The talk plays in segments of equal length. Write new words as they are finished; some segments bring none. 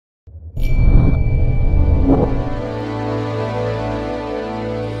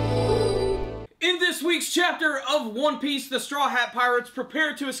week's chapter of One Piece, the Straw Hat Pirates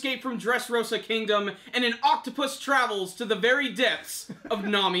prepare to escape from Dressrosa Kingdom, and an octopus travels to the very depths of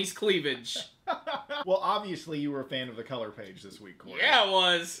Nami's cleavage. Well, obviously you were a fan of the color page this week, Corey. Yeah, it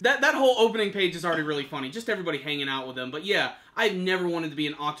was. That whole opening page is already really funny. Just everybody hanging out with them. But yeah, I've never wanted to be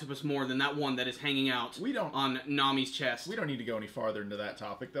an octopus more than that one that is hanging out on Nami's chest. We don't need to go any farther into that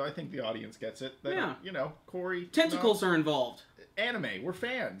topic, though. I think the audience gets it. Yeah. You know, Corey. Tentacles are involved. Anime. We're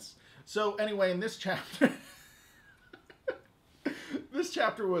fans. So, anyway, in this chapter... this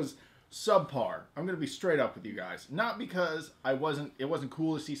chapter was subpar. I'm going to be straight up with you guys. Not because it wasn't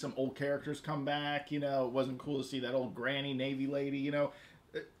cool to see some old characters come back, you know. It wasn't cool to see that old granny Navy lady, you know.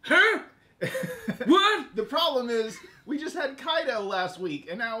 Huh? What? The problem is, we just had Kaido last week,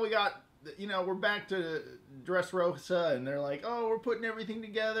 and now we got, you know, we're back to Dressrosa, and they're like, oh, we're putting everything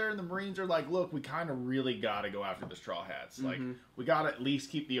together, and the Marines are like, look, we kind of really got to go after the Straw Hats. Like, we got to at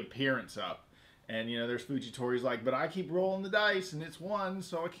least keep the appearance up. And, you know, there's Fujitori's like, but I keep rolling the dice, and it's one,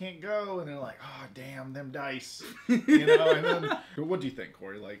 so I can't go. And they're like, oh, damn, them dice. You know, and then, what do you think,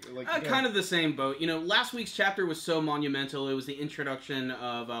 Corey? Kind of the same boat. You know, last week's chapter was so monumental. It was the introduction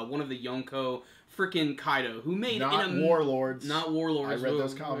of one of the Yonko, frickin' Kaido, who made... Not Warlords. Not Warlords. I read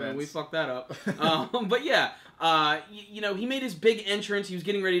those comments. We fucked that up. But yeah, you know, he made his big entrance. He was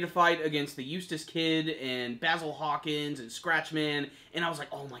getting ready to fight against the Eustace Kid and Basil Hawkins and Scratchman. And I was like,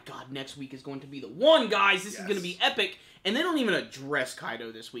 oh my god, next week is going to be the one, guys. This is going to be epic. And they don't even address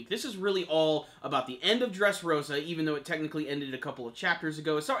Kaido this week. This is really all about the end of Dressrosa, even though it technically ended a couple of chapters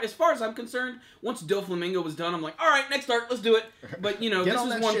ago. As far as I'm concerned, once Doflamingo was done, I'm like, all right, next arc, let's do it. But, you know, this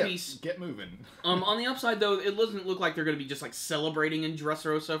is One Piece. Get moving. On the upside, though, it doesn't look like they're going to be just, like, celebrating in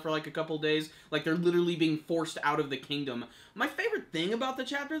Dressrosa for, like, a couple days. Like, they're literally being forced out of the kingdom. My favorite thing about the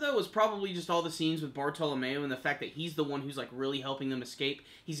chapter, though, was probably just all the scenes with Bartolomeo and the fact that he's the one who's, like, really helping them escape.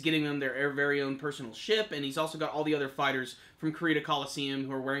 He's getting them their very own personal ship, and he's also got all the other fighters from Kurita Coliseum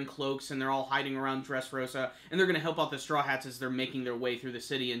who are wearing cloaks, and they're all hiding around Dressrosa, and they're going to help out the Straw Hats as they're making their way through the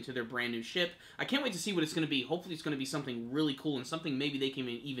city into their brand new ship. I can't wait to see what it's going to be. Hopefully it's going to be something really cool, and something maybe they can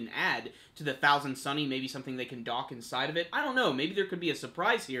even add to the Thousand Sunny, maybe something they can dock inside of it. I don't know, maybe there could be a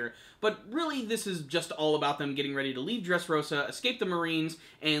surprise here, but really this is just all about them getting ready to leave Dressrosa, escape the Marines,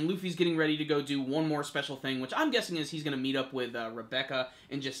 and Luffy's getting ready to go do one more special thing, which I'm guessing is he's going to meet up with Rebecca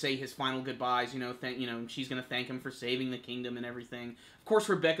and just say his final goodbyes, you know, she's going to thank him for saving the kingdom and everything. Of course,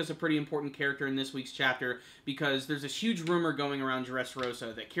 Rebecca's a pretty important character in this week's chapter because there's this huge rumor going around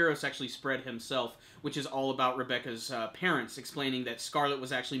Dressrosa that Kyros actually spread himself, which is all about Rebecca's parents, explaining that Scarlet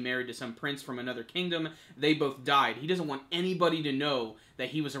was actually married to some prince from another kingdom. They both died. He doesn't want anybody to know that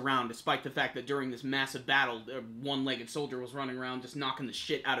he was around, despite the fact that during this massive battle, a one-legged soldier was running around just knocking the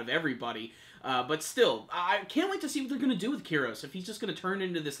shit out of everybody. But still, I can't wait to see what they're going to do with Kyros. If he's just going to turn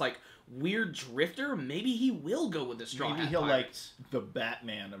into this, like, weird drifter, maybe he will go with the Straw Hat Maybe he'll, Pirates. like, the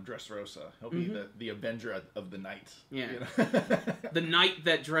Batman of Dressrosa. He'll be the Avenger of the night. Yeah. You know? The knight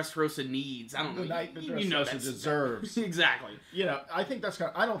that Dressrosa needs. I don't know. The night that you know Dressrosa deserves. Exactly. You know, I think that's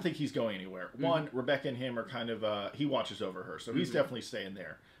kind of... I don't think he's going anywhere. One, Rebecca and him are kind of... he watches over her, so he's definitely staying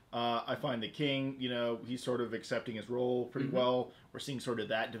there. I find the king, you know, he's sort of accepting his role pretty well. We're seeing sort of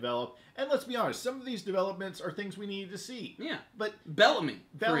that develop. And let's be honest, some of these developments are things we needed to see. Yeah. But Bellamy,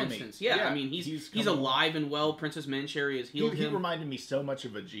 for instance. Yeah, I mean, he's alive and well. Princess Mancherry has healed him. He reminded me so much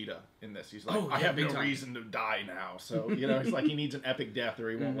of Vegeta in this. He's like, oh, yeah, I have no reason to die now. So, you know, he's like, he needs an epic death or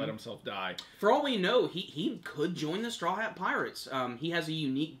he won't let himself die. For all we know, he could join the Straw Hat Pirates. He has a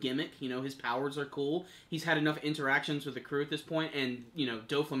unique gimmick. You know, his powers are cool. He's had enough interactions with the crew at this point, and, you know,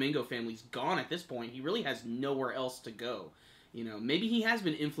 Doflamingo family's gone at this point. He really has nowhere else to go. You know, maybe he has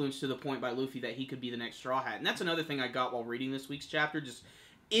been influenced to the point by Luffy that he could be the next Straw Hat. And that's another thing I got while reading this week's chapter. Just,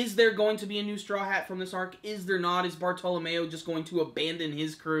 is there going to be a new Straw Hat from this arc? Is there not? Is Bartolomeo just going to abandon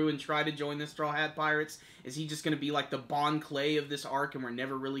his crew and try to join the Straw Hat Pirates? Is he just going to be like the Bon Clay of this arc and we're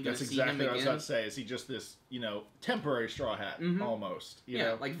never really going to see him again? That's exactly what I was about to say. Is he just this, you know, temporary Straw Hat, almost? You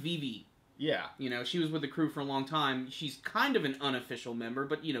know? Like Vivi. Yeah. You know, she was with the crew for a long time. She's kind of an unofficial member,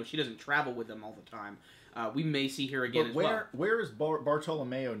 but, you know, she doesn't travel with them all the time. We may see her again as well. Where is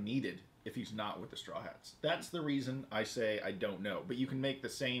Bartolomeo needed if he's not with the Straw Hats? That's the reason I say I don't know. But you can make the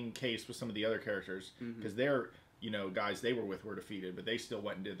same case with some of the other characters, because they're, you know, guys they were with were defeated, but they still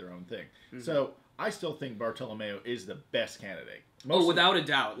went and did their own thing. So I still think Bartolomeo is the best candidate. Oh, without a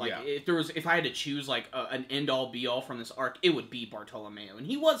doubt. Like, if I had to choose, like, an end-all, be-all from this arc, it would be Bartolomeo. And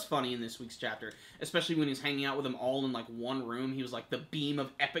he was funny in this week's chapter, especially when he was hanging out with them all in, like, one room. He was, like, the beam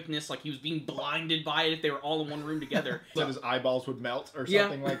of epicness. Like, he was being blinded by it if they were all in one room together. So his eyeballs would melt or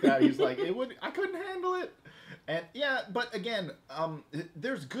something like that. He's like, I couldn't handle it. And yeah, but again,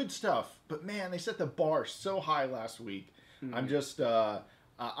 there's good stuff. But man, they set the bar so high last week. Mm-hmm. I'm just,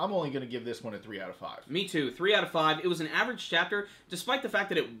 I'm only going to give this one a 3 out of 5. Me too, 3 out of 5. It was an average chapter. Despite the fact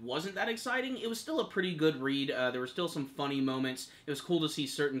that it wasn't that exciting, it was still a pretty good read. There were still some funny moments. It was cool to see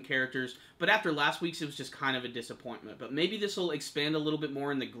certain characters. But after last week's, it was just kind of a disappointment. But maybe this will expand a little bit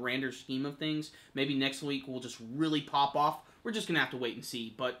more in the grander scheme of things. Maybe next week we'll just really pop off. We're just going to have to wait and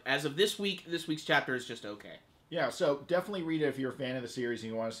see. But as of this week's chapter is just okay. Yeah, so definitely read it if you're a fan of the series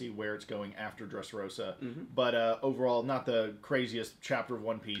and you want to see where it's going after Dressrosa. Mm-hmm. But overall, not the craziest chapter of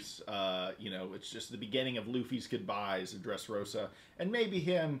One Piece. It's just the beginning of Luffy's goodbyes of Dressrosa. And maybe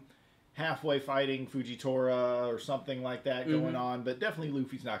him halfway fighting Fujitora or something like that going on. But definitely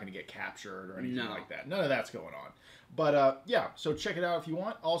Luffy's not going to get captured or anything like that. None of that's going on. But yeah, so check it out if you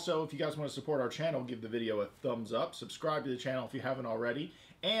want. Also, if you guys want to support our channel, give the video a thumbs up. Subscribe to the channel if you haven't already.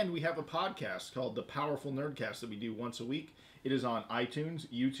 And we have a podcast called The Powerful Nerdcast that we do once a week. It is on iTunes,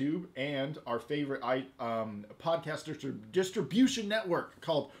 YouTube, and our favorite podcast distribution network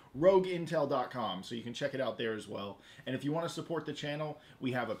called RogueIntel.com. So you can check it out there as well. And if you want to support the channel,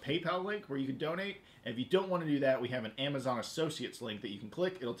 we have a PayPal link where you can donate. And if you don't want to do that, we have an Amazon Associates link that you can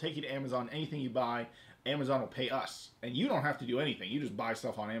click. It'll take you to Amazon. Anything you buy, Amazon will pay us. And you don't have to do anything. You just buy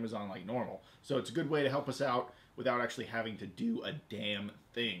stuff on Amazon like normal. So it's a good way to help us out without actually having to do a damn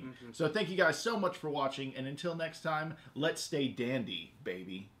thing. So thank you guys so much for watching, and until next time, let's stay dandy,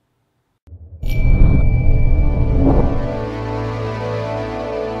 baby.